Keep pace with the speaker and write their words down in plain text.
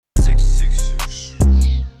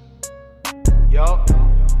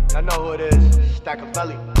Y'all know who it is.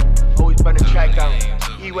 Stackaveli. Always burn the track down.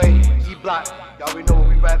 E-Way, EBlock. Y'all already know what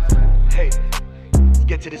we rap. Hey, let's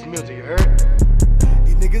get to this music, you heard?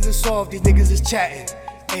 These niggas is soft, these niggas is chatting.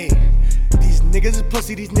 Ayy, these niggas is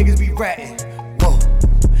pussy, these niggas be ratting. Whoa,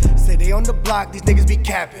 say they on the block, these niggas be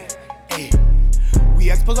capping. Ayy,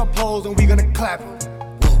 we expose our poles and we gonna clap 'em.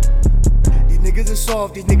 Whoa, these niggas is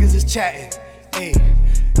soft, these niggas is chatting. Ayy,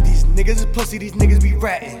 these niggas is pussy, these niggas be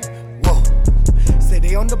ratting. Whoa, say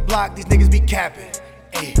they on the block, these niggas be capping.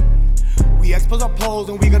 Ayy, we expose our poles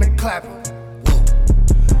and we gonna clap 'em.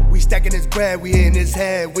 We stacking his bread, we in his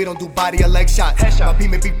head. We don't do body or leg shots. My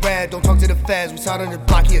beam be red, don't talk to the feds. We sat on the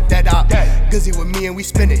block, he a dead op. Guzzy with me and we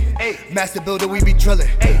spinning. Master builder, we be drilling.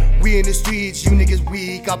 We in the streets, you niggas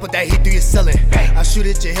weak. I put that heat through your ceiling. I shoot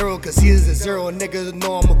at your hero cause he is a zero. Niggas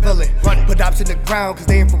know I'm a villain. Put ops in the ground cause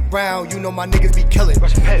they ain't from Brown. You know my niggas be killing.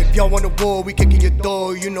 If y'all want the war, we kicking your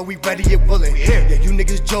door. You know we ready and willing. Yeah, you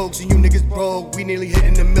niggas jokes and you niggas broke. We nearly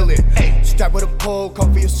hitting a million. Strap with a pole,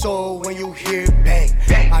 come for your soul when you hear bang.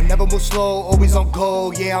 I never move slow, always on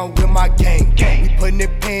goal, yeah, I'm with my gang. We putting in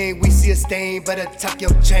pain, we see a stain, better tuck your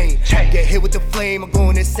chain. Get hit with the flame, I'm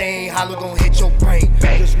going insane, hollow gon' hit your brain.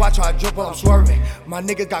 Just watch how I drip while I'm swerving. My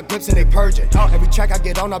niggas got grips and they purging. Every track I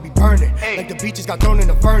get on, I be burning. Like the beaches got thrown in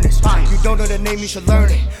the furnace. You don't know the name, you should learn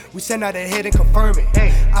it. We send out a hit and confirm it.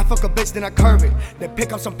 I fuck a bitch, then I curve it. Then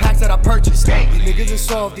pick up some packs that I purchased. These niggas is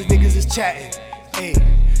soft, these niggas is chatting.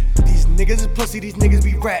 These niggas is pussy, these niggas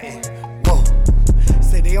be ratting. Whoa.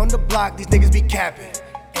 Say they on the block, these niggas be capping.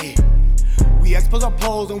 Ayy, we expose our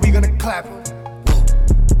poles and we gonna clap 'em.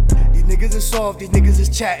 These niggas is soft, these niggas is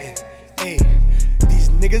chatting. Ayy, these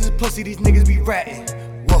niggas is pussy, these niggas be ratting.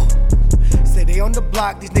 Whoa, say they on the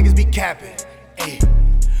block, these niggas be capping. Ayy,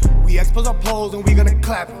 we expose our poles and we gonna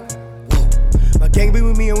clap 'em. My gang be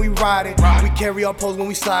with me and we riding. We carry our poles when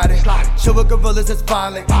we sliding. Chill with gorillas that's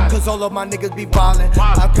violent, cause all of my niggas be violent.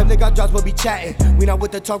 How come they got drugs but be chatting? We not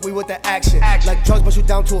with the talk, we with the action. Like drugs but you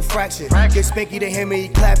down to a fraction. Get spanky to him and he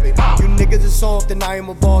clapping. You niggas is soft and I am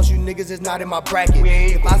a boss. You niggas is not in my bracket.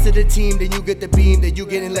 If I sit the team, then you get the beam. Then you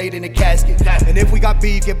getting laid in the casket. And if we got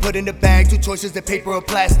beef, get put in the bag. Two choices, the paper or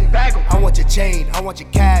plastic. I want your chain, I want your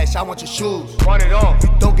cash, I want your shoes. Want it all. You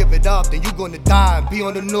don't give it up, then you gonna die and be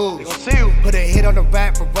on the news. They gon' see you. Put a hit on the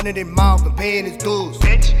rap for running in mouth and paying his dues.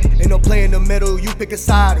 Bitch. Ain't no play in the middle, you pick a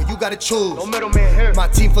side or you gotta choose. No middleman here. My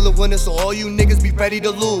team full of winners, so all you niggas be ready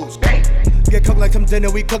to lose. Get cooked like some dinner,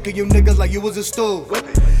 we cooking you niggas like you was a stool.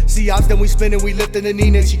 See ops, then we spinning, we lifting the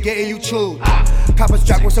Nina, she getting you chewed. Cop a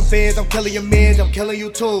strap with some bands, I'm killing your mans, I'm killing you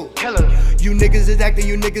too. You niggas is acting,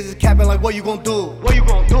 you niggas is capping, like what you gon' do? What you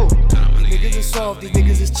gon' do? These niggas is soft, these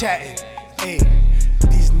niggas is chatting. Ayy,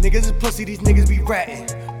 these niggas is pussy, these niggas be ratting.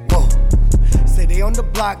 Whoa. Say they on the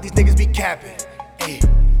block, these niggas be capping. Ayy,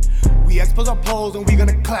 we expose our poles and we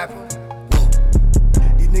gonna clap 'em.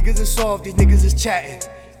 These niggas is soft, these niggas is chatting.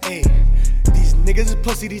 Ayy, these niggas is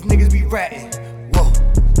pussy, these niggas be ratting. Whoa,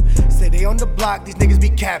 say they on the block, these niggas be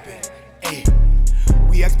capping. Ayy,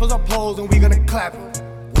 we expose our poles and we gonna clap 'em.